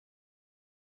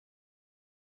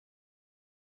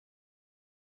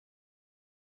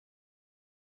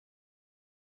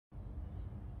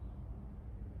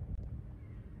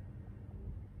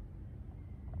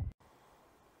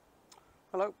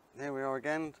Hello, here we are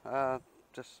again,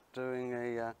 just doing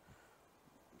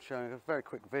showing a very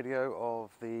quick video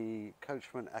of the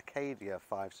Coachman Acadia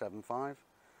 575.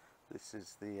 This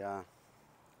is the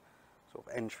sort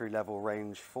of entry-level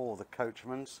range for the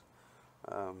Coachmans,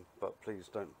 but please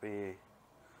don't be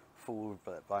fooled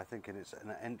by thinking it's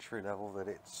an entry level, that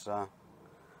it's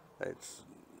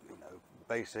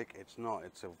basic. It's not.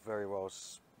 It's a very well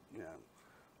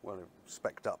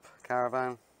spec'd up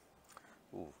caravan.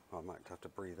 Ooh, I might have to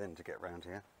breathe in to get round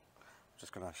here.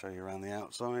 Just going to show you around the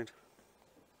outside.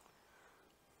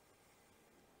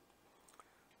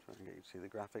 Try and get you to see the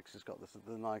graphics. It's got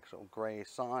the nice sort of grey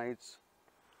sides.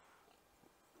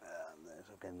 And there's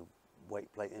again the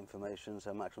weight plate information.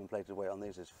 So maximum plated weight on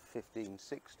these is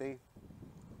 1560.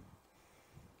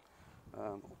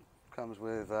 Comes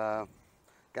with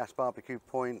gas barbecue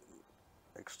point,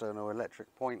 external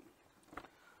electric point.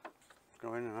 Let's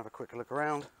go in and have a quick look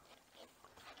around.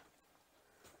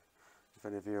 If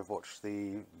any of you have watched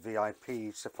the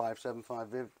VIP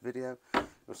 575 video,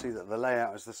 you'll see that the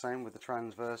layout is the same with the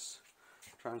transverse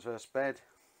bed.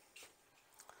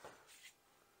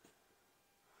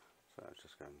 So it's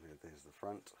just going here. There's the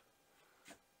front.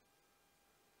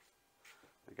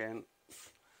 Again,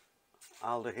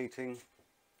 Alder heating.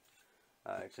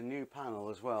 It's a new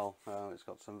panel as well. It's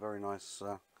got some very nice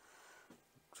sort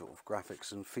of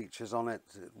graphics and features on it.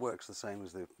 It works the same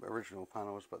as the original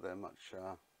panels, but they're much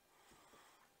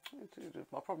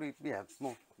probably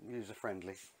more user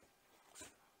friendly.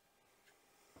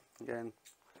 Again,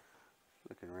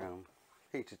 looking around,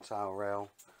 heated tail rail.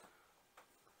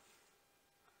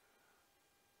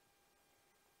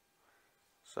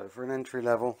 So for an entry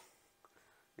level,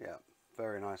 yeah,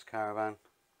 very nice caravan.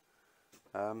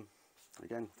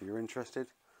 Again, if you're interested,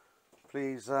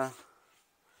 please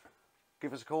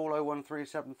give us a call,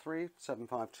 01373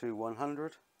 752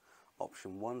 100,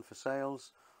 option 1 for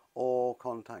sales, or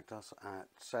contact us at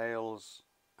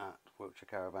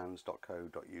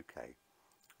sales@wiltshirecaravans.co.uk.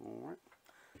 Alright,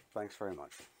 thanks very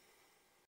much.